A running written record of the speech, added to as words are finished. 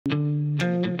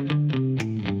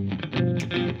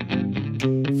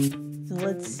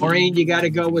Maureen, you got to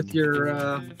go with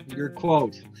your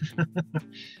quote.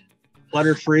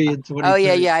 Clutter-free in 23. Oh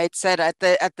yeah. I had said at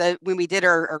the when we did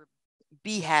our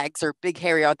BHAGs or big,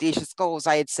 hairy, audacious goals,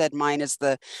 I had said mine is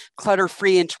the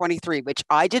clutter-free in 23, which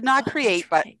I did not create,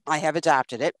 but I have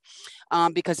adapted it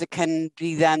because it can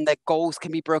be then that goals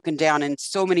can be broken down in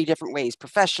so many different ways,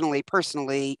 professionally,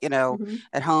 personally,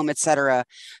 at home, etc.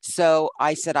 So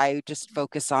I said I would just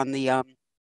focus on the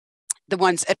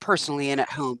ones at personally and at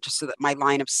home, just so that my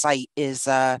line of sight is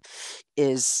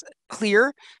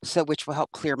clear. So which will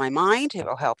help clear my mind. It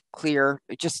will help clear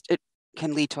it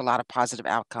can lead to a lot of positive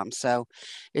outcomes. So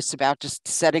it's about just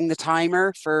setting the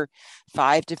timer for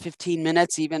 5 to 15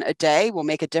 minutes, even a day will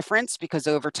make a difference, because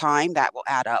over time that will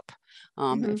add up.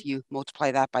 If you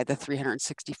multiply that by the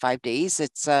 365 days,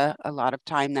 it's a lot of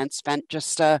time then spent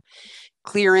just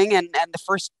clearing, and the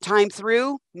first time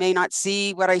through may not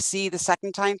see what I see the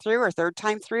second time through or third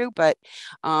time through, but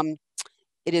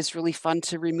it is really fun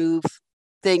to remove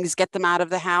things, get them out of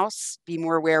the house, be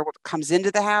more aware of what comes into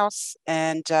the house.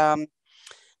 And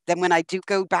then when I do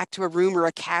go back to a room or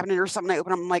a cabinet or something, I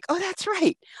open up, I'm like, oh, that's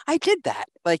right, I did that.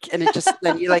 And it just,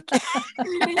 then you like,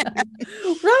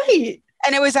 right.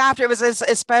 And it was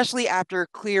especially after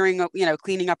cleaning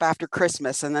up after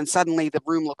Christmas. And then suddenly the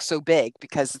room looks so big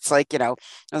because it's like,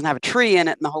 doesn't have a tree in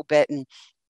it and the whole bit, and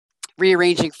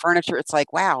rearranging furniture. It's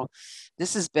like, wow,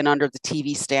 this has been under the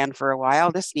TV stand for a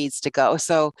while. This needs to go.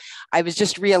 So I was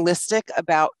just realistic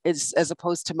about, as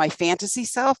opposed to my fantasy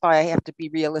self, I have to be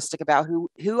realistic about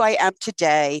who I am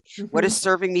today, what is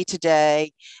serving me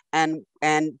today, and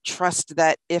trust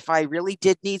that if I really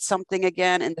did need something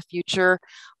again in the future,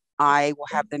 I will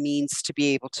have the means to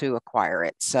be able to acquire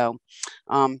it. So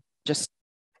just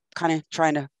kind of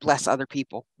trying to bless other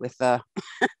people with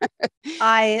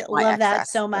I love that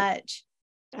so much.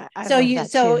 So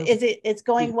it's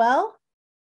going well?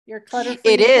 You're clutter-free?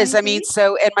 It is. I mean,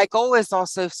 and my goal is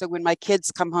also, so when my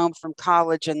kids come home from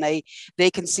college and they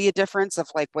can see a difference of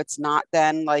like what's not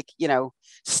then like,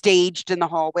 staged in the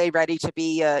hallway, ready to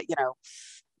be, and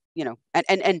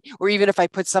or even if I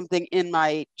put something in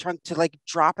my trunk, to like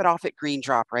drop it off at Green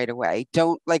Drop right away.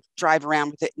 Don't like drive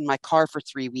around with it in my car for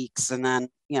 3 weeks and then,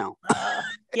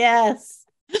 yes.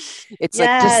 It's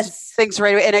like just things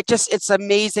right away. And it's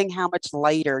amazing how much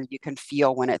lighter you can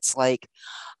feel when it's like,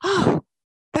 oh,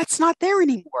 that's not there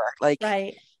anymore. Like,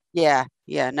 right. Yeah.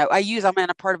 No, I'm in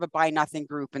a part of a Buy Nothing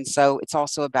group. And so it's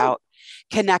also about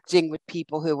connecting with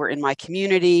people who are in my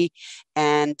community.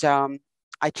 And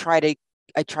I try to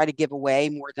give away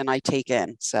more than I take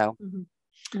in. So,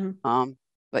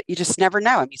 but you just never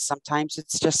know. I mean, sometimes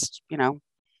it's just,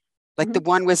 like the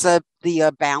one was the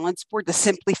balance board, the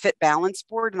Simply Fit balance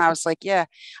board. And I was like, yeah,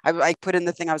 I put in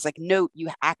the thing. I was like, note, you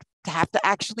have to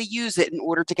actually use it in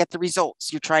order to get the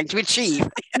results you're trying to achieve.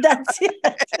 That's it.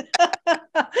 That's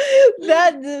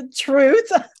the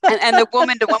truth. and the one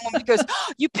woman goes,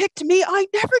 oh, you picked me. I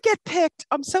never get picked.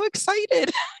 I'm so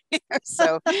excited.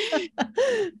 So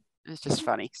it's just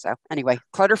funny. So anyway,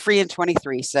 clutter-free in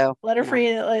 23. So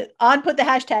clutter-free put the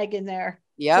hashtag in there.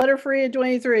 Yeah. Clutter-free in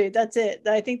 23. That's it.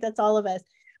 I think that's all of us.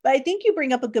 But I think you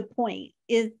bring up a good point.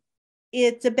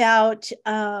 It's about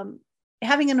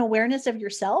having an awareness of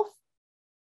yourself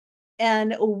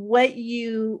and what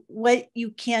you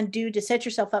can do to set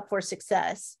yourself up for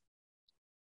success.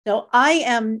 So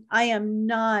I am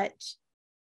not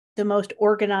the most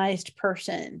organized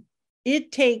person.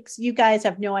 It takes, you guys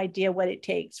have no idea what it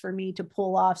takes for me to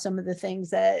pull off some of the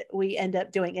things that we end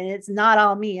up doing. And it's not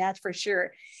all me, that's for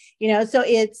sure. So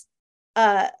it's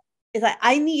like,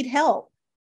 I need help.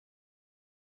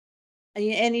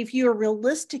 And if you're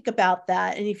realistic about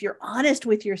that, and if you're honest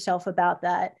with yourself about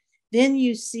that, then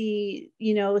you see,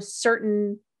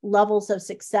 certain levels of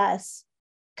success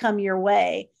come your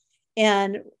way.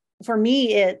 And for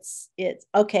me, it's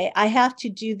okay, I have to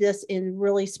do this in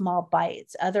really small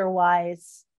bites.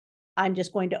 Otherwise, I'm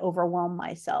just going to overwhelm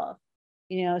myself.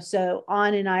 So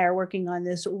Ann and I are working on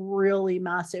this really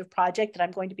massive project that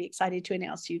I'm going to be excited to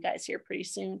announce to you guys here pretty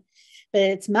soon. But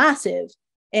it's massive.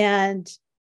 And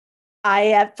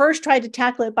I at first tried to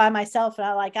tackle it by myself. And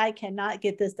I cannot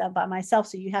get this done by myself.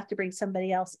 So you have to bring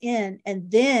somebody else in.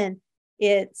 And then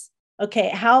it's, okay,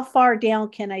 how far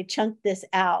down can I chunk this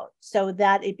out so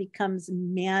that it becomes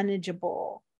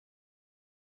manageable,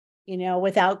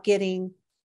 without getting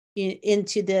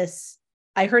into this,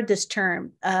 I heard this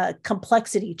term,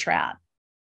 complexity trap.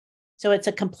 So it's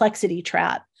a complexity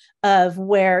trap of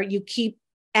where you keep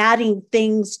adding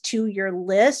things to your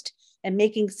list and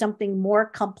making something more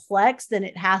complex than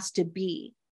it has to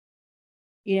be.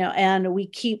 And we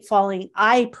keep falling.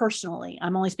 I'm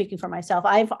only speaking for myself.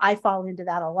 I fall into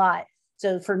that a lot.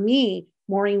 So for me,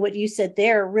 Maureen, what you said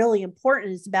there, really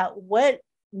important, is about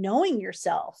knowing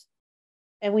yourself.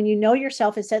 And when you know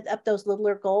yourself and set up those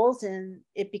littler goals, and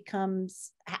it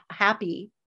becomes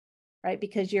happy, right?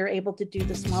 Because you're able to do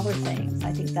the smaller things.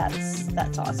 I think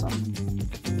that's awesome.